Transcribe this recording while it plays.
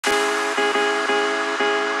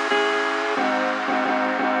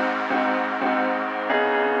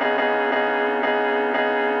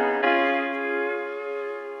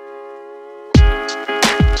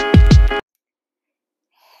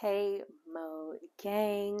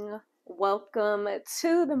gang. Welcome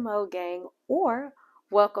to the Mo Gang, or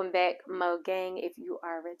welcome back, Mo Gang, if you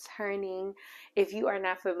are returning. If you are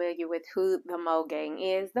not familiar with who the Mo Gang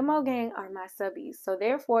is, the Mo Gang are my subbies. So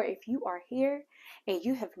therefore, if you are here and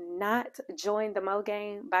you have not joined the Mo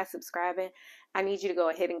Gang by subscribing, I need you to go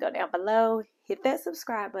ahead and go down below, hit that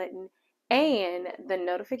subscribe button and the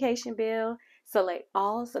notification bell. Select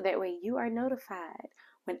all so that way you are notified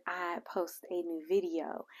when I post a new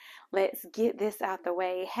video. Let's get this out the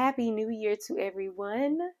way. Happy New Year to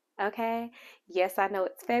everyone. Okay, yes, I know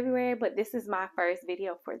it's February, but this is my first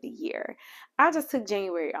video for the year. I just took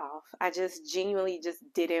January off. I just genuinely just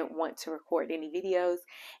didn't want to record any videos,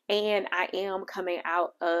 and I am coming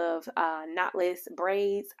out of knotless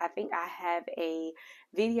braids. I think I have a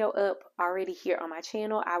video up already here on my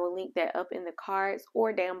channel. I will link that up in the cards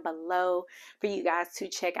or down below for you guys to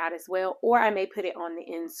check out as well, or I may put it on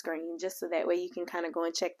the end screen just so that way you can kind of go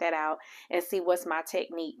and check that out and see what's my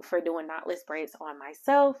technique for doing knotless braids on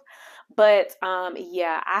myself. But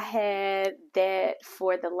yeah, I had that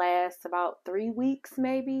for the last about 3 weeks,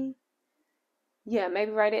 maybe. Yeah,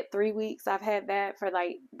 maybe right at 3 weeks. I've had that for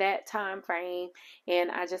like that time frame,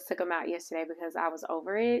 and I just took them out yesterday because I was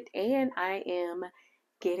over it, and I am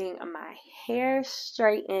getting my hair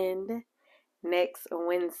straightened next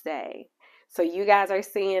Wednesday. So you guys are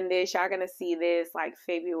seeing this. Y'all gonna see this like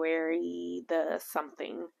February the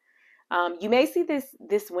something. You may see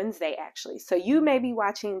this Wednesday actually. So you may be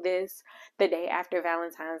watching this the day after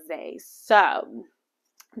Valentine's Day. So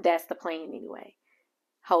that's the plan anyway.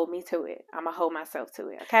 Hold me to it. I'm gonna hold myself to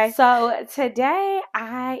it. Okay, so today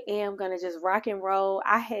I am gonna just rock and roll.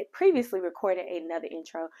 I had previously recorded another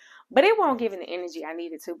intro, but it won't give it the energy I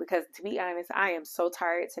needed to, because to be honest, I am so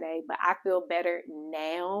tired today, but I feel better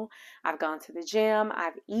now. I've gone to the gym,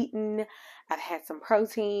 I've eaten, I've had some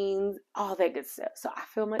proteins, all that good stuff, so I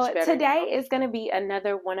feel much better today now. Is gonna be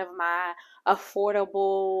another one of my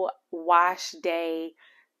affordable wash day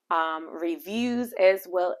reviews as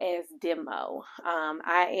well as demo.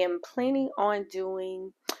 I am planning on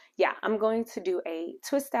doing, yeah, I'm going to do a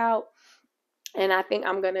twist out, and I think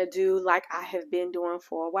I'm gonna do like I have been doing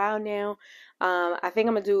for a while now. I think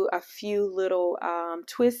I'm gonna do a few little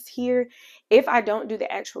twists here. If I don't do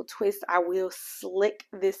the actual twist, I will slick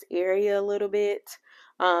this area a little bit.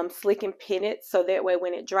 Slick and pin it so that way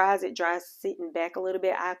when it dries sitting back a little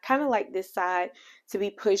bit. I kind of like this side to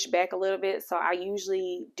be pushed back a little bit, so I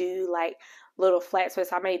usually do like little flat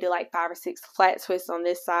twists. I may do like 5 or 6 flat twists on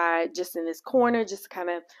this side, just in this corner, just to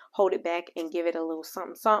kind of hold it back and give it a little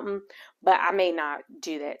something something. But I may not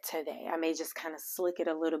do that today. I may just kind of slick it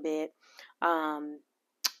a little bit, and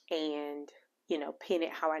you know, pin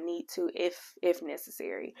it how I need to if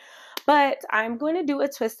necessary. But I'm going to do a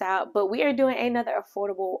twist out, but we are doing another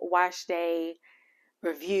affordable wash day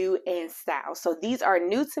review and style. So these are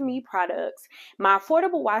new to me products. My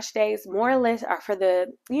affordable wash days more or less are for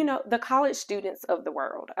the, you know, the college students of the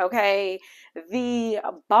world, okay? The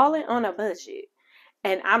balling on a budget.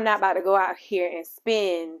 And I'm not about to go out here and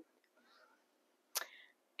spend,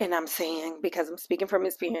 and I'm saying, because I'm speaking from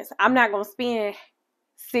experience, I'm not going to spend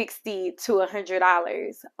 $60 to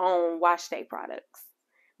 $100 on wash day products,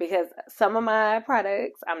 because some of my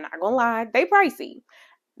products, I'm not gonna lie, they pricey,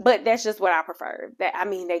 but that's just what I prefer. That, I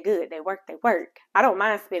mean, they good, they work. I don't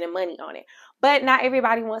mind spending money on it, but not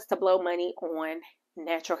everybody wants to blow money on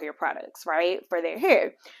natural hair products, right, for their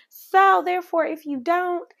hair. So therefore, if you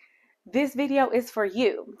don't, this video is for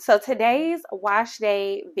you. So today's wash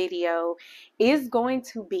day video is going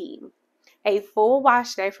to be a full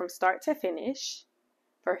wash day from start to finish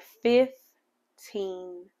for $15.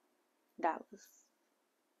 $15.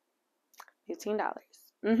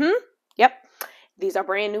 Yep. These are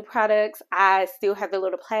brand new products. I still have the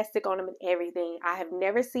little plastic on them and everything. I have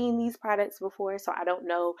never seen these products before, so I don't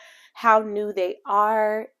know how new they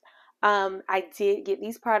are. I did get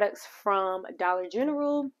these products from Dollar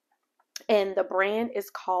General, and the brand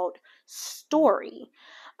is called Story.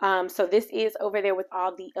 So this is over there with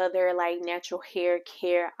all the other like natural hair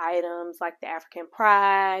care items like the African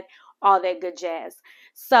Pride, all that good jazz.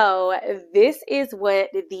 So this is what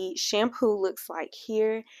the shampoo looks like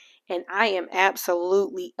here, and I am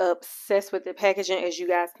absolutely obsessed with the packaging. As you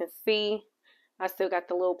guys can see, I still got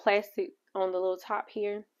the little plastic on the little top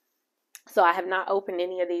here. So I have not opened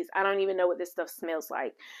any of these. I don't even know what this stuff smells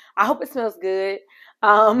like. I hope it smells good,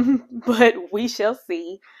 but we shall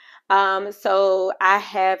see. So I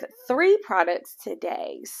have 3 products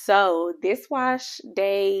today. So this wash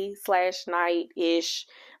day / night-ish,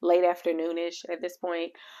 late afternoon-ish at this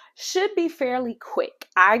point, should be fairly quick.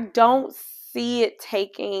 I don't see it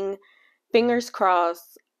taking, fingers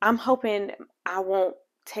crossed, I'm hoping I won't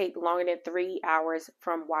take longer than 3 hours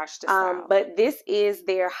from wash to style. But this is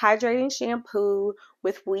their hydrating shampoo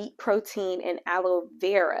with wheat protein and aloe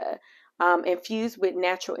vera, infused with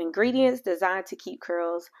natural ingredients designed to keep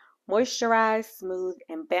curls moisturized, smooth,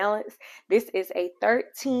 and balanced. This is a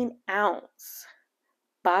 13-ounce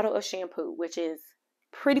bottle of shampoo, which is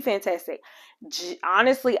pretty fantastic.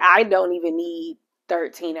 Honestly, I don't even need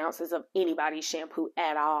 13 ounces of anybody's shampoo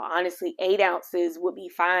at all. Honestly, 8 ounces would be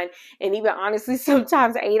fine. And even honestly,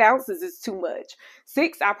 sometimes 8 ounces is too much.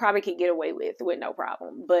 6 I probably could get away with no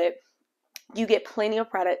problem. But you get plenty of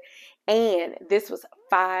product. And this was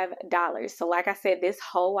 $5. So like I said, this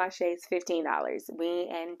whole wash is $15. We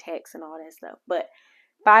ain't adding tax and all that stuff. But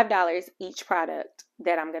 $5 each product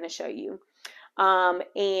that I'm going to show you.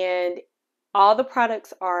 And all the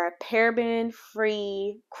products are paraben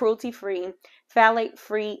free, cruelty free, phthalate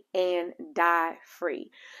free, and dye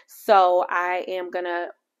free. So I am gonna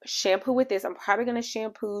shampoo with this. I'm probably gonna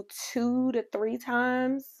shampoo 2 to 3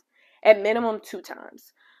 times, at minimum 2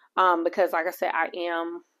 times, because like I said, I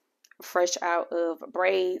am fresh out of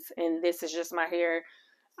braids, and this is just my hair.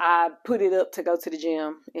 I put it up to go to the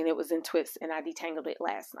gym, and it was in twists, and I detangled it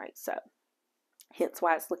last night. So hence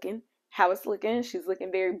why it's looking how it's looking. She's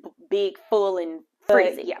looking very big, full, and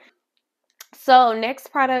frizzy. Yeah. So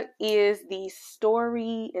next product is the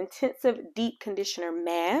Story Intensive Deep Conditioner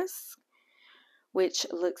Mask, which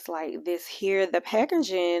looks like this here. The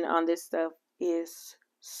packaging on this stuff is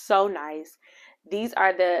so nice. These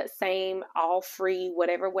are the same all free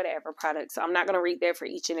whatever products. So I'm not going to read that for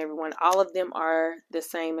each and every one. All of them are the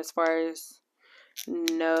same as far as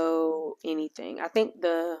no anything. I think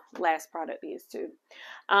the last product is too.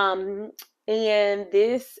 And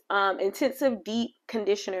this intensive deep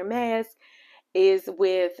conditioner mask is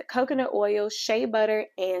with coconut oil, shea butter,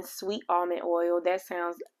 and sweet almond oil. That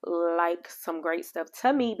sounds like some great stuff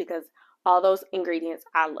to me because all those ingredients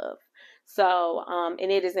I love. So,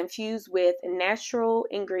 and it is infused with natural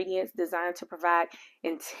ingredients designed to provide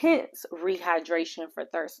intense rehydration for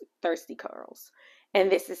thirsty curls. And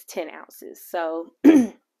this is 10 ounces. So,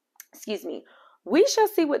 excuse me. We shall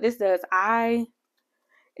see what this does.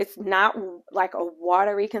 It's not like a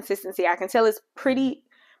watery consistency. I can tell it's probably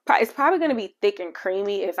going to be thick and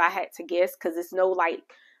creamy if I had to guess, because it's no like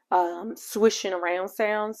swishing around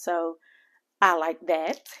sound. So I like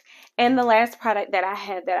that. And the last product that I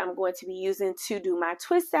have that I'm going to be using to do my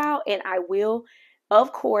twist out, and I will,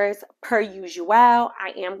 of course, per usual,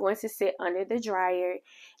 I am going to sit under the dryer,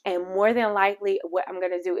 and more than likely what I'm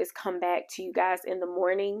going to do is come back to you guys in the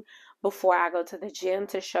morning before I go to the gym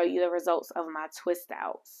to show you the results of my twist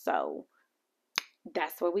out. So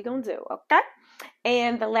that's what we're going to do, okay?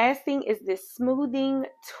 And the last thing is this Smoothing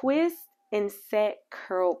Twist and Set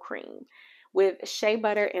Curl Cream with shea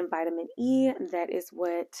butter and vitamin E. That is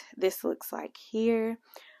what this looks like here.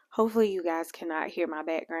 Hopefully you guys cannot hear my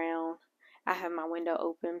background. I have my window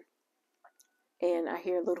open and I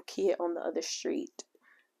hear a little kid on the other street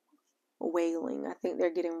wailing. I think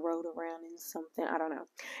they're getting rode around in something. I don't know.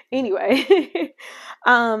 Anyway,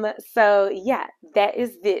 so yeah, that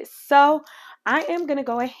is this. So I am gonna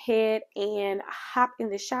go ahead and hop in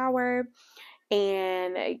the shower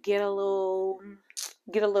and get a little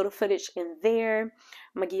footage in there.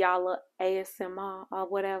 I'm gonna give y'all a ASMR or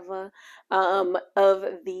whatever of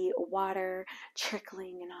the water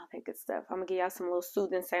trickling and all that good stuff. I'm gonna give y'all some little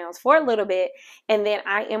soothing sounds for a little bit, and then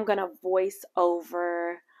I am gonna voice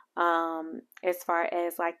over as far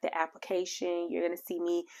as like the application. You're gonna see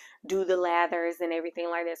me do the lathers and everything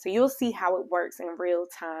like that, so you'll see how it works in real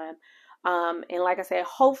time. And like I said,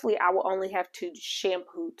 hopefully I will only have to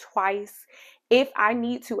shampoo twice. If I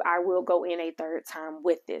need to, I will go in a third time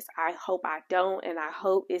with this. I hope I don't, and I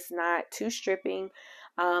hope it's not too stripping,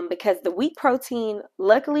 because the wheat protein,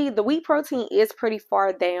 luckily the wheat protein is pretty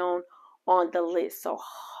far down on the list. So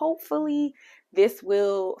hopefully this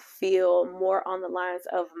will feel more on the lines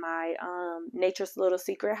of my Nature's Little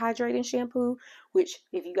Secret hydrating shampoo, which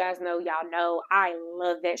if you guys know, y'all know I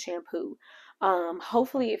love that shampoo.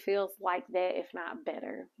 Hopefully it feels like that, if not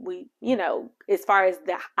better. As far as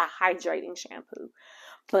a hydrating shampoo.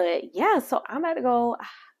 But yeah, so I'm about to go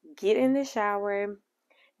get in the shower,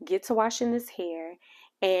 get to washing this hair,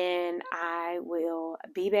 and I will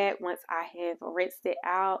be back once I have rinsed it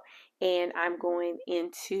out, and I'm going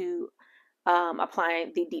into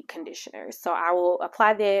applying the deep conditioner. So I will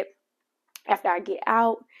apply that after I get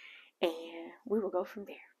out, and we will go from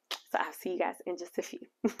there. So I'll see you guys in just a few.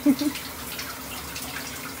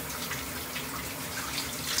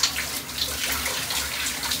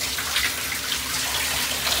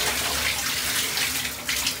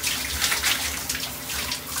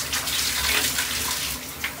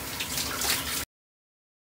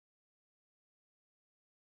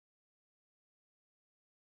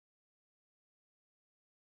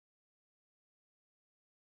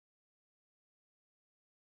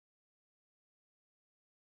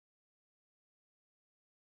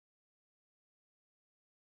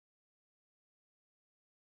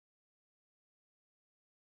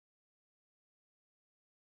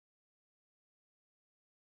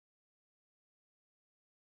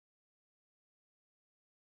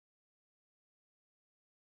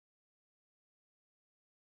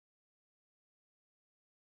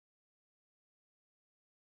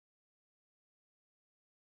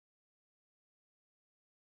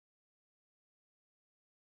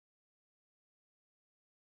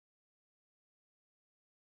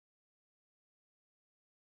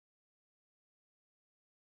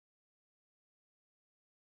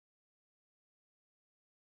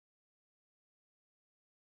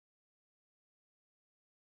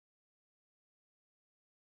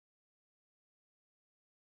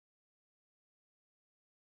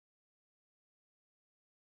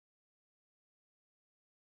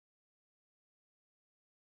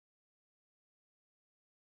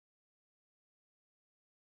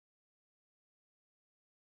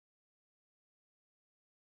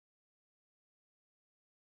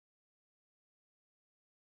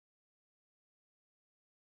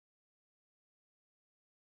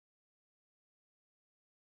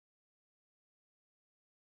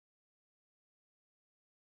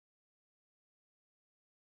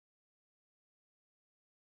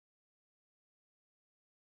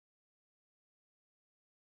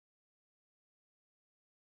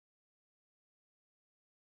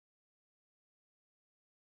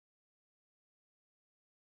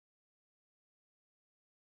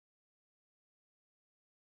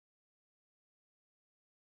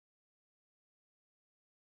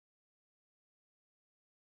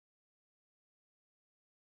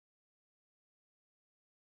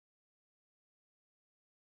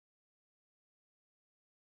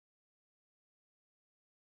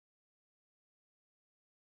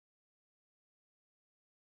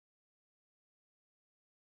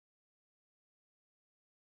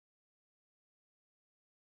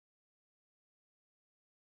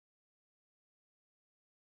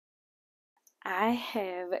 I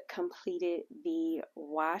have completed the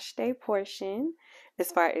wash day portion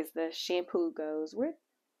as far as the shampoo goes. We're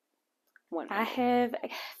 100. I have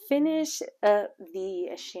finished up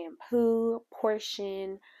the shampoo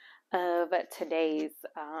portion of today's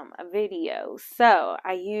video. So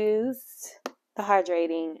I used the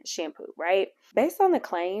hydrating shampoo, right? Based on the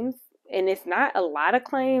claims, and it's not a lot of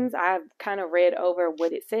claims, I've kind of read over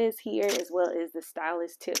what it says here as well as the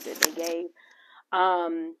stylist tip that they gave.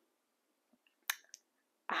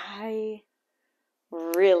 I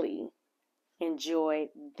really enjoyed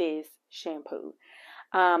this shampoo.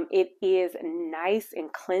 It is nice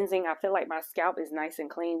and cleansing. I feel like my scalp is nice and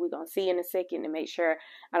clean. We're going to see in a second to make sure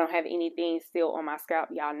I don't have anything still on my scalp.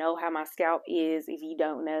 Y'all know how my scalp is. If you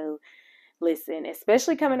don't know, listen,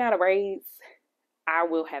 especially coming out of braids, I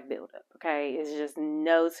will have buildup, okay? It's just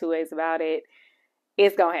no two ways about it.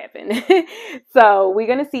 It's going to happen. So we're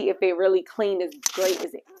going to see if it really cleaned as great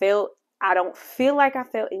as it felt. I don't feel like I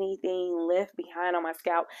felt anything left behind on my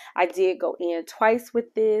scalp. I did go in twice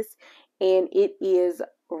with this, and it is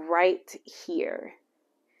right here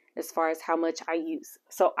as far as how much I use.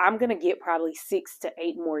 So I'm going to get probably 6 to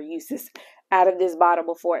 8 more uses out of this bottle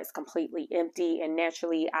before it's completely empty. And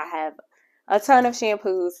naturally, I have a ton of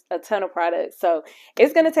shampoos, a ton of products. So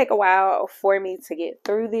it's going to take a while for me to get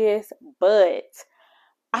through this, but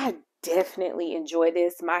I definitely enjoy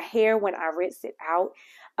this. My hair, when I rinsed it out,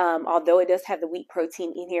 although it does have the wheat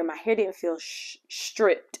protein in here, my hair didn't feel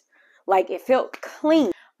stripped. Like, it felt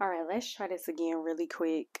clean. All right, let's try this again really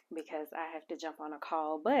quick because I have to jump on a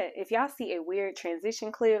call. But if y'all see a weird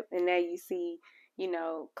transition clip and now you see,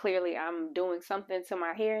 clearly I'm doing something to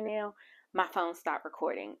my hair now, my phone stopped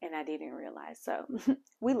recording and I didn't realize. So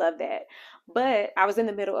we love that. But I was in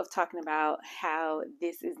the middle of talking about how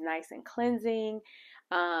this is nice and cleansing,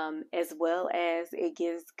 as well as it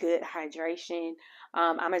gives good hydration.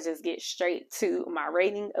 I'm gonna just get straight to my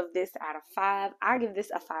rating of this out of 5. I give this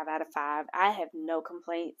a 5 out of 5. I have no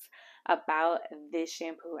complaints about this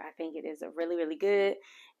shampoo. I think it is a really, really good.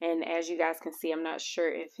 And as you guys can see, I'm not sure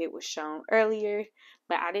if it was shown earlier,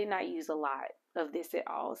 but I did not use a lot of this at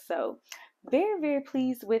all. So very, very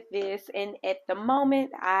pleased with this. And at the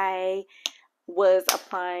moment, I was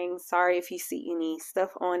applying, sorry if you see any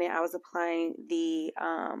stuff on it, I was applying the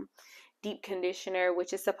deep conditioner,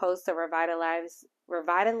 which is supposed to revitalize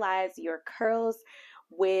your curls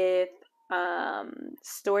with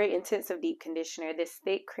Story Intensive Deep Conditioner. This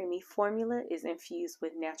thick, creamy formula is infused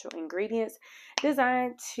with natural ingredients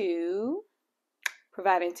designed to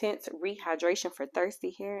provide intense rehydration for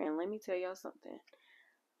thirsty hair. And let me tell y'all something.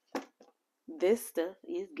 This stuff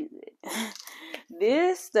is good.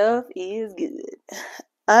 This stuff is good.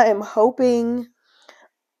 I am hoping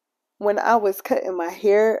when I was cutting my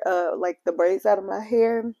hair, like the braids out of my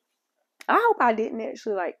hair, I hope I didn't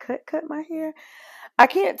actually like cut my hair. I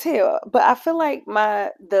can't tell, but I feel like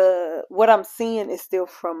what I'm seeing is still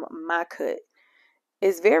from my cut.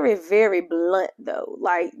 It's very, very blunt though.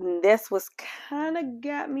 Like, that's what's kind of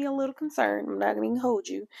got me a little concerned. I'm not gonna even hold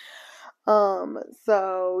you.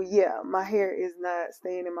 So yeah, my hair is not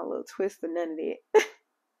staying in my little twist or none of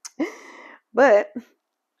that. But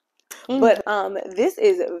this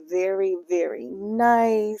is very, very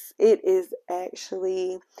nice. It is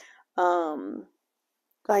actually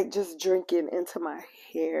like just drinking into my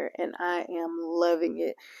hair, and I am loving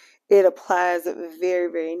it. It applies very,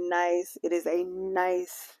 very nice. It is a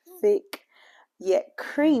nice, thick, yet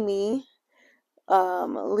creamy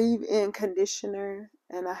leave-in conditioner,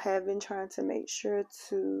 and I have been trying to make sure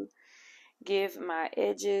to give my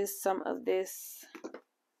edges some of this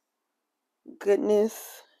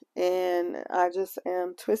goodness, and I just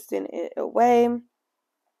am twisting it away.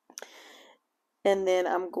 And then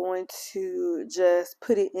I'm going to just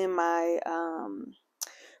put it in my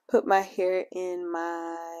put my hair in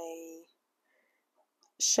my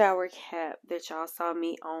shower cap that y'all saw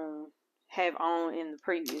me have on in the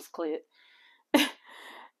previous clip.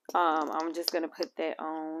 I'm just gonna put that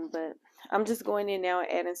on, but I'm just going in now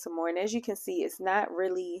and adding some more. And as you can see, it's not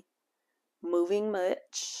really moving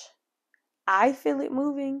much. I feel it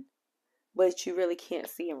moving, but you really can't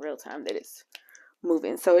see in real time that it's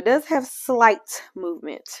moving. So it does have slight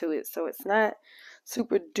movement to it, so it's not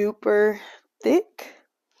super duper thick,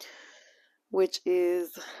 which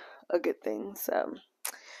is a good thing. So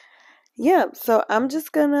yeah, so I'm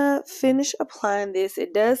just gonna finish applying this.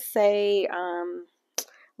 It does say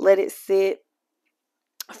let it sit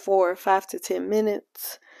for 5 to 10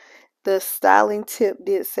 minutes. The styling tip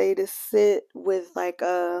did say to sit with like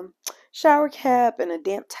a shower cap and a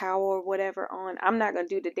damp towel or whatever on. I'm not going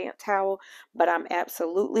to do the damp towel, but I'm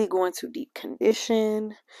absolutely going to deep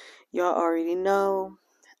condition. Y'all already know.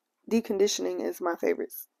 deep conditioning is my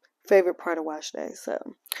favorite part of wash day.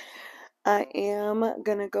 So I am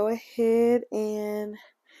gonna go ahead and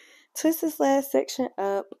twist this last section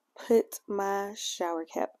up, put my shower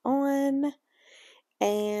cap on,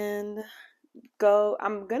 and go.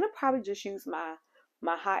 I'm gonna probably just use my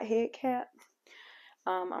hot head cap.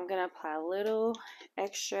 I'm gonna apply a little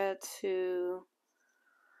extra to,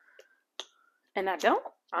 and I don't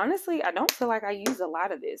feel like I use a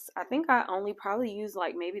lot of this. I think I only probably use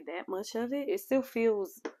like maybe that much of it. It still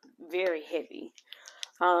feels very heavy.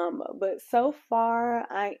 But so far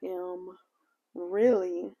I am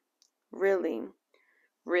really, really,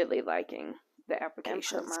 really liking the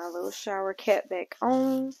application. And put my little shower cap back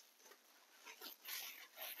on.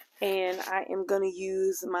 And I am going to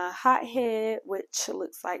use my hot head, which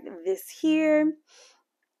looks like this here.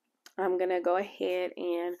 I'm going to go ahead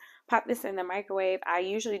and pop this in the microwave. I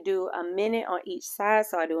usually do a minute on each side.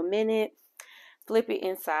 So I do a minute, flip it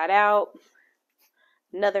inside out,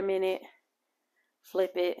 another minute,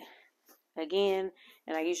 flip it again.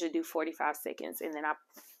 And I usually do 45 seconds. And then I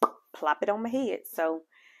plop it on my head. So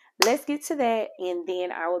let's get to that, and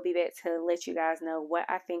then I will be back to let you guys know what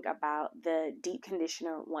I think about the deep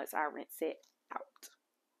conditioner once I rinse it out.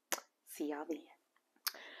 See y'all then.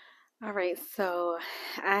 All right, so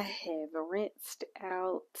I have rinsed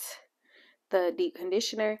out the deep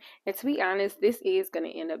conditioner, and to be honest, this is going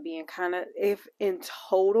to end up being kind of, if in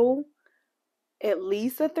total, at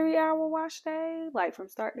least a 3-hour wash day, like from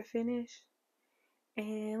start to finish.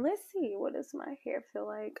 And let's see, what does my hair feel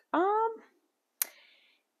like?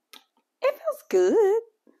 It feels good.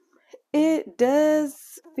 It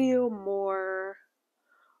does feel more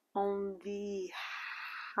on the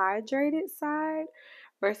hydrated side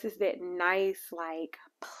versus that nice, like,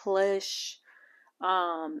 plush,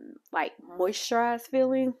 like moisturized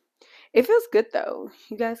feeling. It feels good though.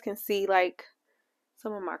 You guys can see like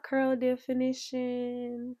some of my curl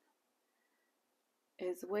definition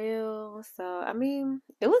as well. So I mean,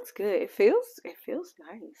 it looks good. It feels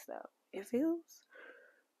nice though. It feels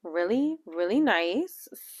really, really nice.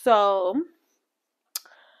 So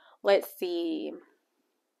let's see.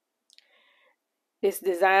 It's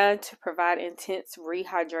designed to provide intense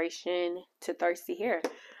rehydration to thirsty hair.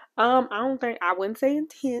 I wouldn't say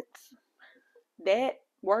intense. That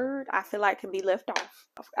word I feel like can be left off.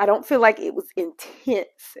 I don't feel like it was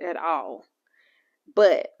intense at all.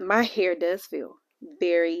 But my hair does feel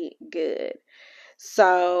very good.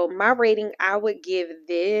 So my rating, I would give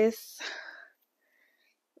this,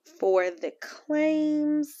 for the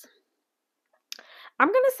claims, I'm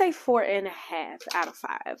going to say 4.5 out of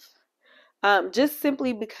 5. Just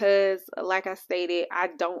simply because, like I stated, I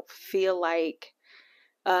don't feel like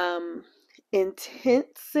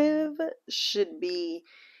intensive should be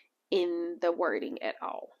in the wording at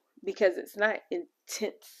all, because it's not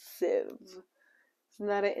intensive. It's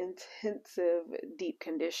not an intensive deep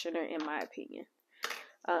conditioner in my opinion.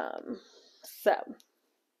 So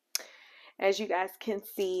as you guys can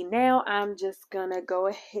see now, I'm just gonna go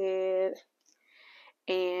ahead,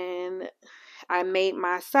 and I made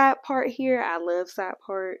my side part here. I love side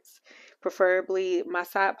parts. Preferably my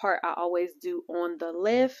side part I always do on the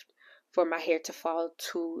left for my hair to fall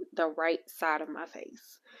to the right side of my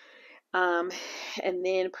face. And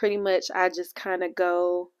then pretty much I just kind of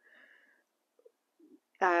go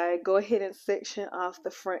ahead and section off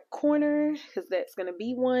the front corner, because that's going to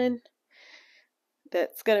be one.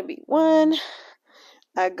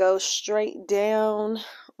 I go straight down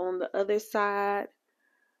on the other side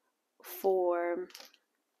for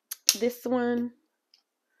this one.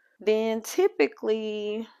 Then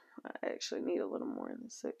typically, I actually need a little more in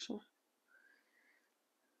this section,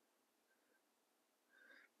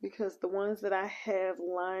 because the ones that I have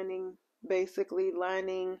lining, basically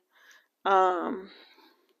lining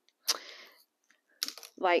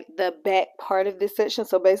like the back part of this section,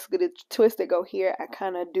 so basically the twists that go here, I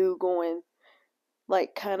kind of do going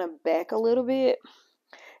like kind of back a little bit.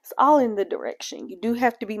 It's all in the direction. You do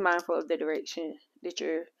have to be mindful of the direction that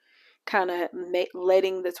you're kind of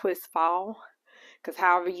letting the twist fall, because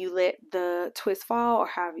however you let the twist fall or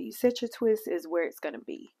however you set your twist is where it's going to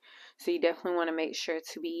be. So you definitely want to make sure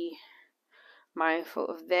to be mindful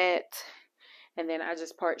of that. And then I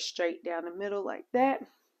just part straight down the middle like that.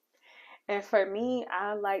 And for me,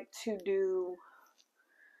 I like to do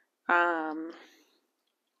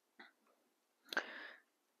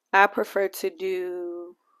I prefer to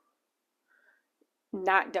do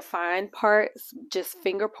not defined parts, just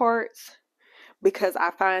finger parts, because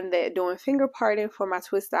I find that doing finger parting for my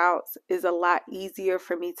twist outs is a lot easier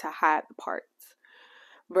for me to hide the parts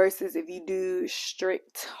versus if you do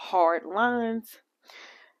strict hard lines.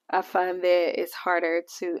 I find that it's harder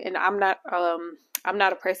to, and I'm not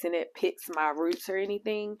a person that picks my roots or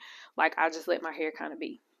anything. Like, I just let my hair kind of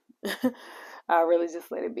be. I really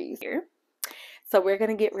just let it be here. So we're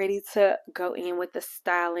gonna get ready to go in with the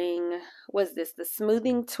styling. What's this? The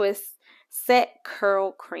Smoothing Twist Set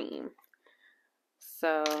Curl Cream.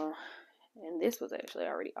 So, and this was actually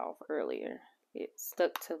already off earlier. It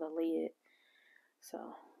stuck to the lid. So,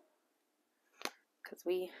 because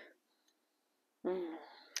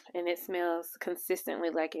and it smells consistently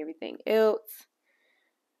like everything else.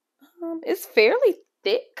 It's fairly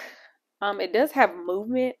thick. It does have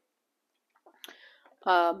movement,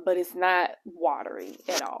 but it's not watery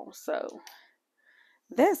at all. So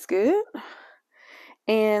that's good.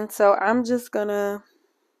 And so I'm just gonna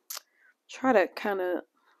try to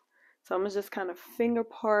so I'm just kind of finger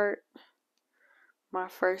part my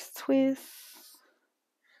first twist.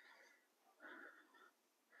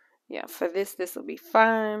 Yeah, for this will be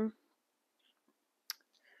fine.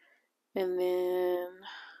 And then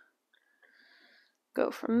go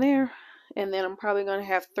from there. And then I'm probably going to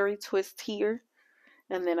have 3 twists here.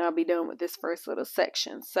 And then I'll be done with this first little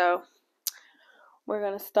section. So we're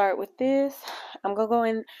going to start with this. I'm going to go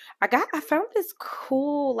in. I found this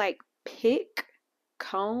cool like pick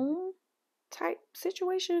comb type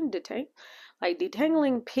situation. Like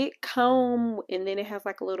detangling pick comb. And then it has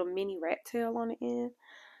like a little mini rat tail on the end.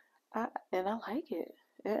 And I like it.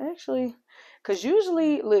 It actually, because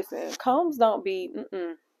usually, listen, combs don't be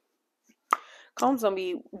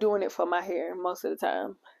doing it for my hair most of the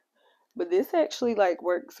time. But this actually like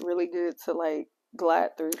works really good to like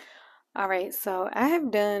glide through. All right, so I have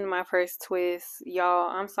done my first twist. Y'all,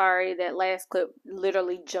 I'm sorry that last clip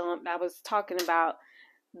literally jumped. I was talking about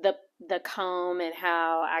the comb and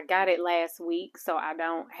how I got it last week, so I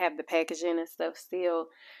don't have the packaging and stuff still.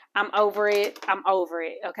 I'm over it.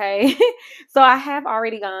 Okay. So I have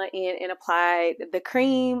already gone in and applied the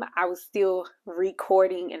cream. I was still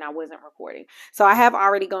recording and I wasn't recording. So I have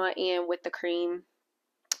already gone in with the cream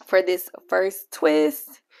for this first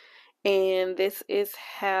twist. And this is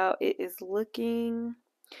how it is looking.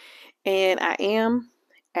 And I am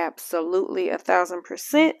absolutely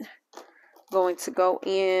 1000% going to go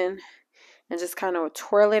in and just kind of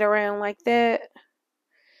twirl it around like that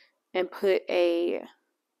and put a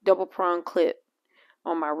double prong clip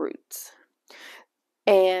on my roots.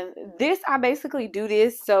 And this, I basically do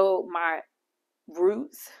this so my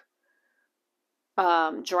roots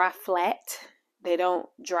dry flat. They don't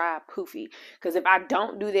dry poofy. Because if I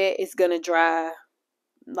don't do that, it's going to dry,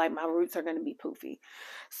 like my roots are going to be poofy.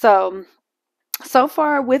 So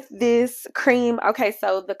far with this cream, okay,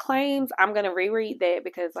 so the claims, I'm going to reread that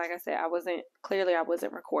because like I said, I wasn't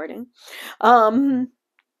recording.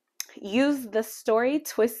 Use the Story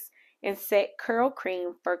Twist and Set Curl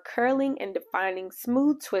Cream for curling and defining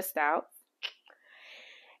smooth twist out.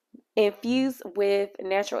 Infused with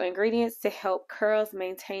natural ingredients to help curls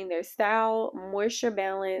maintain their style, moisture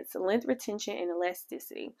balance, length retention, and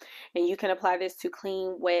elasticity. And you can apply this to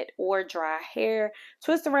clean, wet, or dry hair.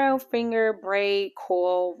 Twist around, finger, braid,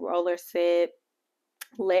 coil, roller set,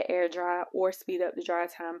 let air dry, or speed up the dry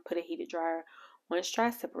time. Put a heated dryer. Once dry,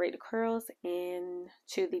 separate the curls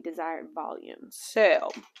into the desired volume. So,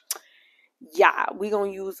 yeah, we're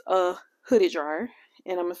going to use a hooded dryer.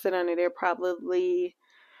 And I'm going to sit under there probably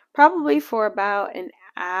for about an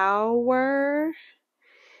hour.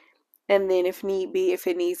 And then if need be, if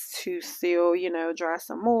it needs to still, dry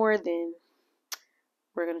some more, then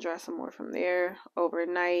we're going to dry some more from there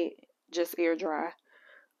overnight, just air dry.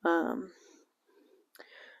 All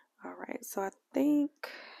right, so I think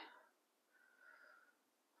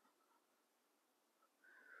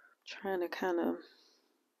trying to kind of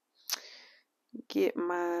get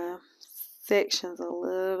my sections a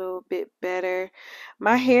little bit better.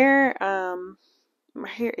 My hair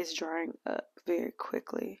is drying up very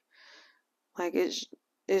quickly. Like it's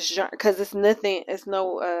because it's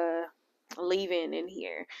no leave-in in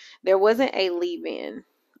here. There wasn't a leave-in,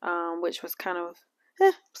 which was kind of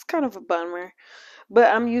a bummer.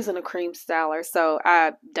 But I'm using a cream styler, so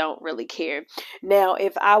I don't really care. Now,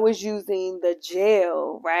 if I was using the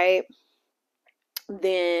gel, right,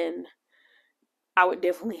 then I would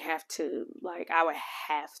definitely have to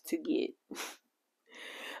get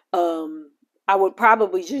I would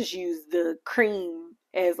probably just use the cream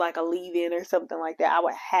as like a leave-in or something like that. I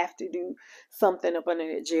would have to do something up under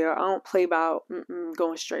the gel. I don't play about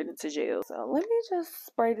going straight into gel. So let me just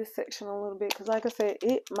spray this section a little bit because like I said,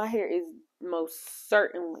 my hair is most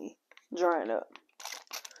certainly drying up.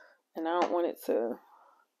 And I don't want it to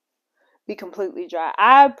be completely dry.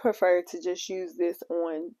 I prefer to just use this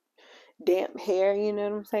on damp hair, you know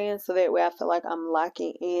what I'm saying? So that way I feel like I'm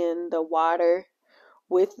locking in the water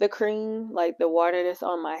with the cream, like the water that's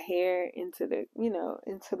on my hair into the,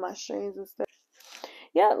 into my strands and stuff.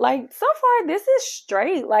 Yeah, like so far this is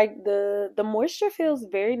straight. Like the moisture feels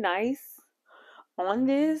very nice on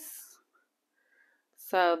this.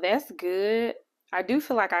 So that's good. I do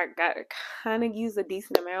feel like I got to kind of use a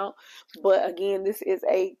decent amount, but again, this is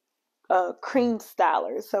a cream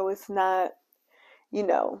styler, so it's not, you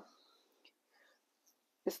know,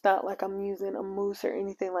 it's not like I'm using a mousse or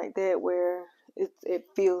anything like that where it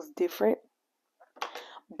feels different.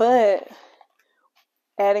 But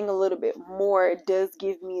adding a little bit more does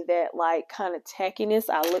give me that like kind of tackiness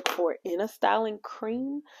I look for in a styling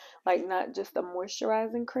cream, like not just a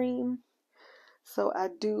moisturizing cream. So I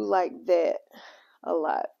do like that a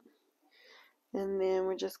lot. And then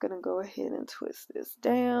we're just going to go ahead and twist this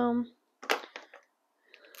down.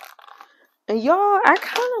 And y'all, I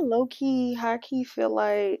kind of low-key, high-key feel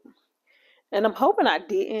like, and I'm hoping I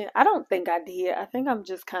didn't. I don't think I did. I think I'm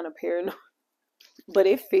just kind of paranoid. But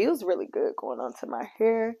it feels really good going onto my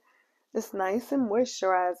hair. It's nice and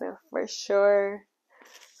moisturizing for sure.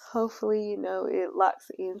 Hopefully, it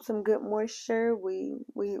locks in some good moisture.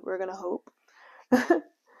 We're going to hope.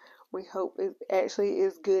 We hope it actually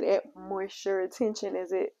is good at moisture retention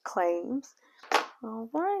as it claims. All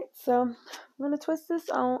right, so I'm going to twist this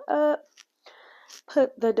on up,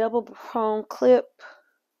 put the double prong clip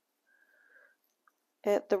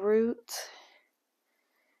at the root,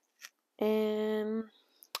 and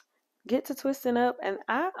get to twisting up. And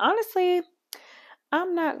I'm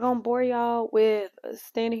not going to bore y'all with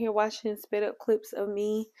standing here watching sped up clips of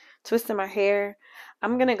me twisting my hair.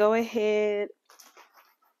 I'm going to go ahead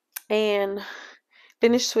and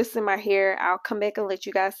finish twisting my hair. I'll come back and let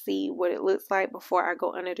you guys see what it looks like before I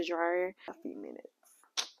go under the dryer. A few minutes.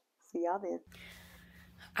 See y'all then.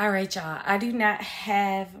 All right, y'all. I do not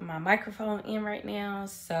have my microphone in right now,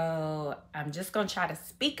 so I'm just going to try to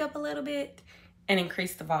speak up a little bit and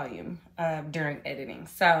increase the volume during editing.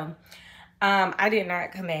 So I did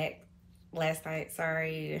not come back last night,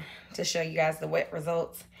 sorry, to show you guys the wet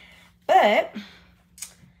results, but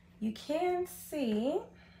you can see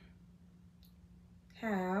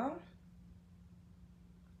how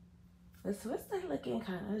what's they looking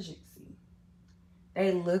kind of, as you can see.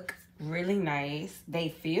 They look really nice. They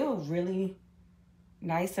feel really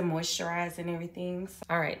nice and moisturized and everything.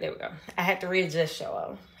 All right, there we go. I had to readjust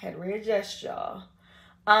y'all.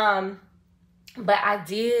 But I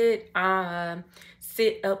did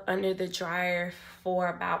sit up under the dryer for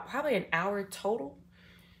about probably an hour total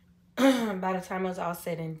by the time it was all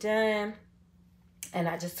said and done. And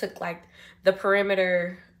I just took like the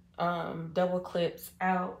perimeter double clips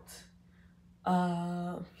out.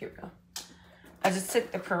 Here we go. I just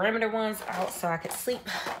took the perimeter ones out so I could sleep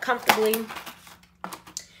comfortably.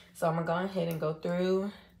 So I'm gonna go ahead and go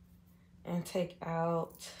through and take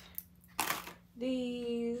out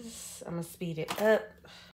these. I'm gonna speed it up.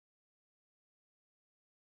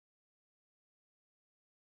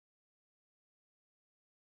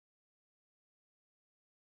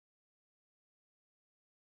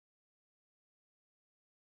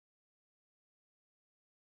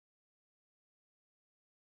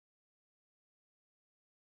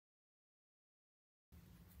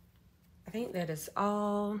 I think that is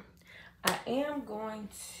all. I am going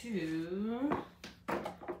to,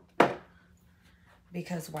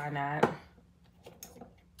 because why not?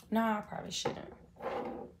 No, I probably shouldn't.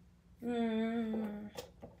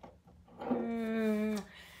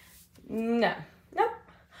 No. Nope.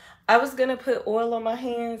 I was gonna put oil on my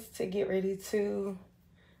hands to get ready to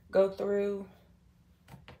go through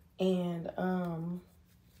and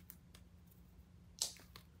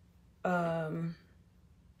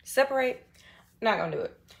separate. Not gonna do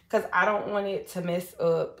it because I don't want it to mess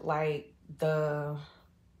up like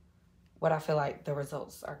what I feel like the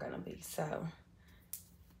results are gonna be. So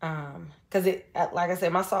because it, like I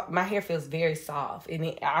said, my hair feels very soft, and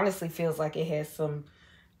it honestly feels like it has some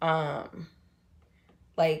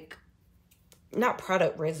like, not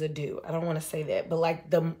product residue, I don't want to say that, but like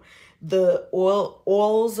the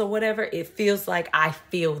oils or whatever, it feels like I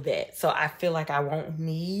feel that. So I feel like I won't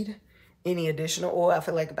need any additional oil. I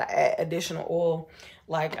feel like if I add additional oil,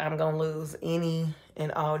 like I'm gonna lose any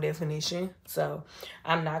and all definition. So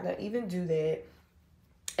I'm not gonna even do that.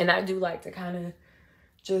 And I do like to kind of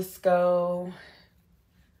just go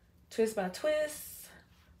twist by twist,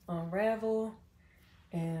 unravel,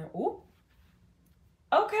 and ooh,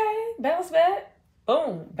 okay, bounce back,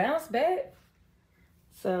 boom, bounce back.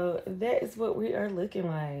 So that is what we are looking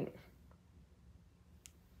like.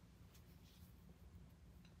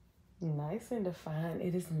 Nice and defined.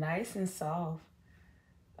 It is nice and soft.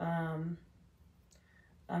 I'm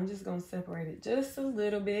just gonna separate it just a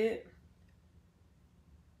little bit.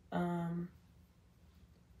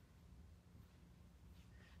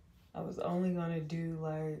 I was only gonna do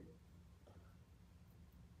like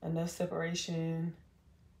enough separation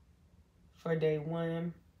for day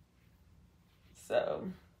 1. So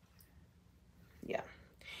yeah.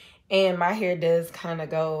 And my hair does kind of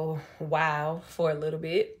go wild for a little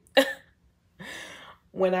bit.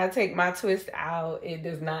 When I take my twist out, it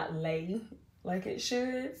does not lay like it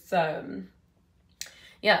should. So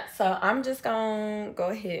yeah, so I'm just gonna go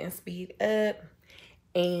ahead and speed up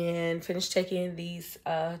and finish taking these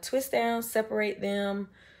twists down, separate them,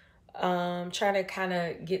 try to kind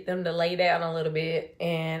of get them to lay down a little bit,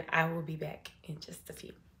 and I will be back in just a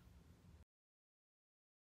few.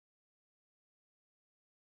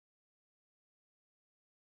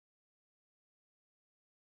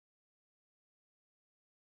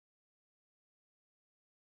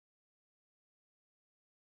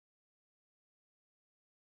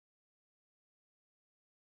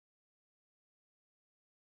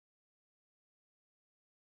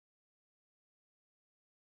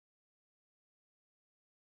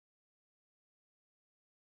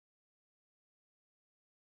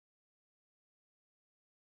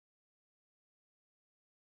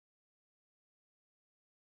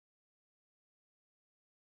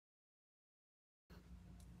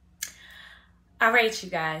 All right, you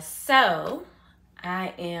guys, so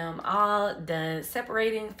I am all done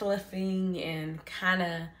separating, fluffing, and kind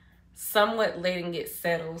of somewhat letting it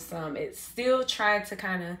settle some. It's still trying to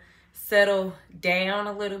kind of settle down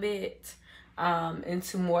a little bit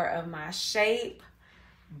into more of my shape,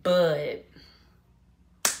 but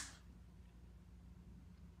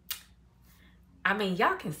I mean,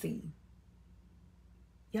 y'all can see.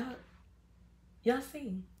 Y'all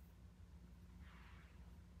see.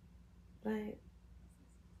 Like,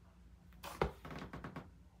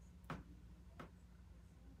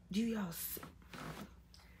 do y'all see?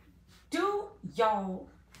 Do y'all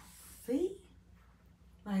see?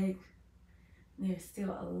 Like, there's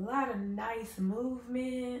still a lot of nice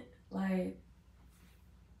movement. Like,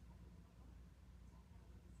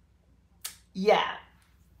 yeah.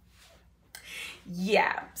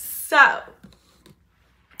 Yeah. So,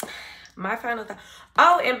 my final thought.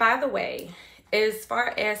 Oh, and by the way, as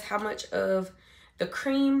far as how much of the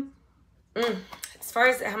cream, as far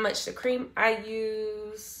as how much the cream I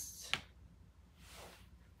used,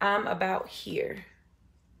 I'm about here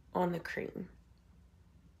on the cream.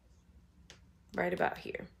 Right about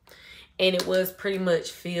here. And it was pretty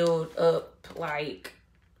much filled up like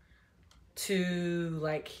to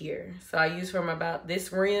like here. So I used from about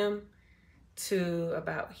this rim to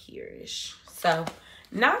about here-ish. So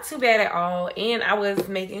not too bad at all. And I was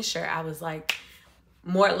making sure I was like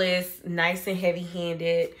more or less nice and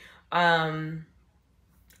heavy-handed.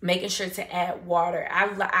 Making sure to add water.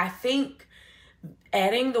 I think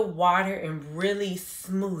adding the water and really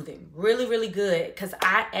smoothing, really good, because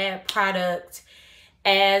I add product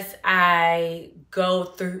as I go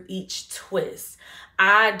through each twist.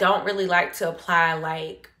 I don't really like to apply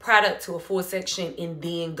like product to a full section and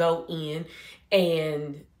then go in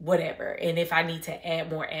and whatever. And if I need to add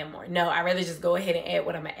more, add more. No, I'd rather just go ahead and add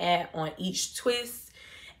what I'm gonna add on each twist.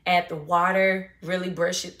 Add the water, really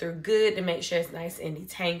brush it through good to make sure it's nice and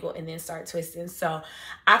detangled, and then start twisting. So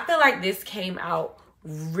I feel like this came out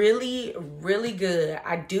really good.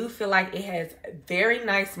 I do feel like it has very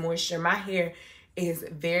nice moisture. My hair is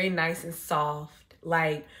very nice and soft.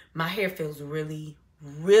 Like, my hair feels really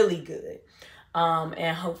good.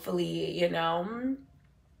 And hopefully, you know,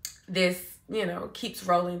 this, you know, keeps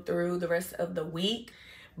rolling through the rest of the week.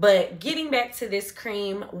 But getting back to this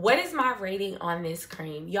cream, what is my rating on this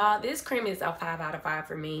cream? Y'all, this cream is a 5 out of 5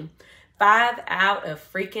 for me. 5 out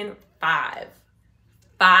of freaking 5.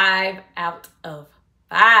 5 out of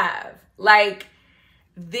 5. Like,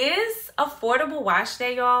 this affordable wash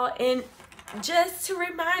day, y'all. And just to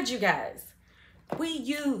remind you guys, we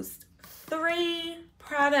used 3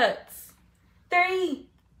 products. 3.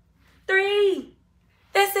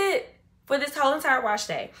 That's it for this whole entire wash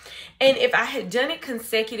day. And if I had done it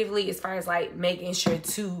consecutively, as far as like making sure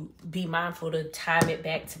to be mindful to time it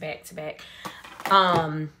back to back to back,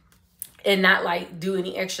 and not like do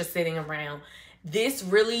any extra sitting around, this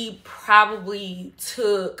really probably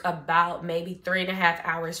took about maybe 3.5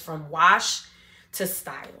 hours from wash to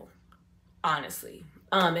style, honestly.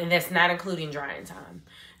 And that's not including drying time.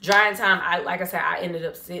 Drying time, like I said, I ended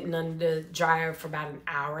up sitting under the dryer for about an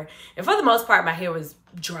hour. And for the most part, my hair was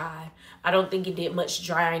dry. I don't think it did much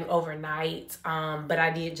drying overnight, but I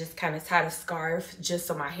did just kind of tie the scarf just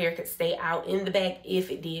so my hair could stay out in the back if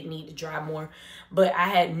it did need to dry more. But I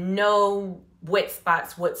had no wet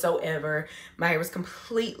spots whatsoever. My hair was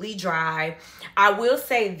completely dry. I will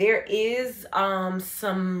say there is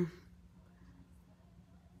some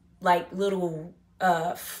like little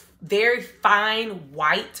very fine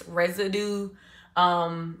white residue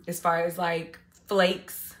as far as like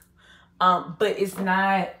flakes, but it's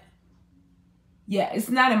not, yeah, it's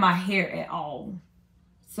not in my hair at all.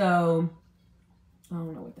 So I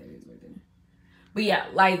don't know what that is right there, but yeah,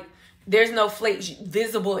 like there's no flakes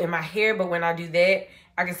visible in my hair, but when I do that,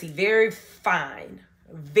 I can see very fine,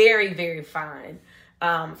 very, very fine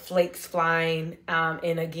flakes flying.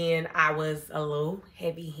 And again, I was a little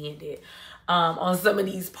heavy-handed on some of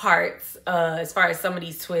these parts, as far as some of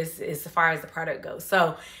these twists, as far as the product goes.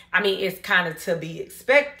 So, I mean, it's kind of to be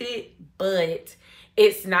expected, but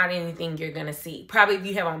it's not anything you're going to see. Probably if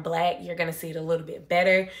you have on black, you're going to see it a little bit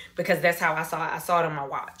better because that's how I saw it. I saw it on my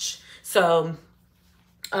watch. So,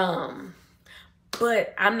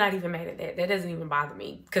 but I'm not even mad at that. That doesn't even bother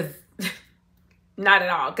me because not at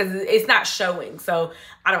all, because it's not showing. So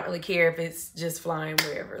I don't really care if it's just flying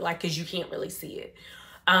wherever, like, because you can't really see it.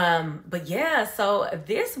 But yeah, so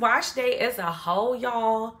this wash day as a whole,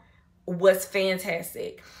 y'all, was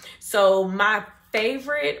fantastic. So my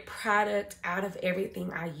favorite product out of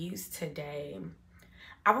everything I used today,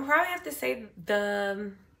 I would probably have to say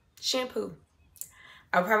the shampoo.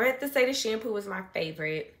 I would probably have to say the shampoo was my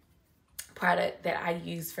favorite product that I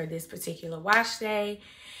used for this particular wash day.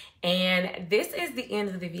 And this is the end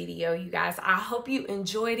of the video, you guys. I hope you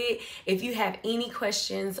enjoyed it. If you have any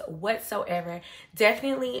questions whatsoever,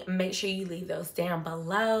 definitely make sure you leave those down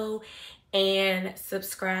below and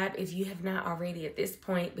subscribe if you have not already at this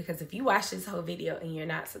point, because if you watch this whole video and you're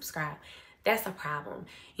not subscribed, that's a problem.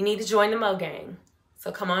 You need to join the Mo Gang.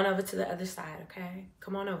 So come on over to the other side, okay?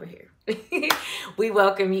 Come on over here. We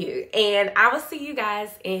welcome you. And I will see you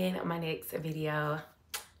guys in my next video.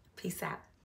 Peace out.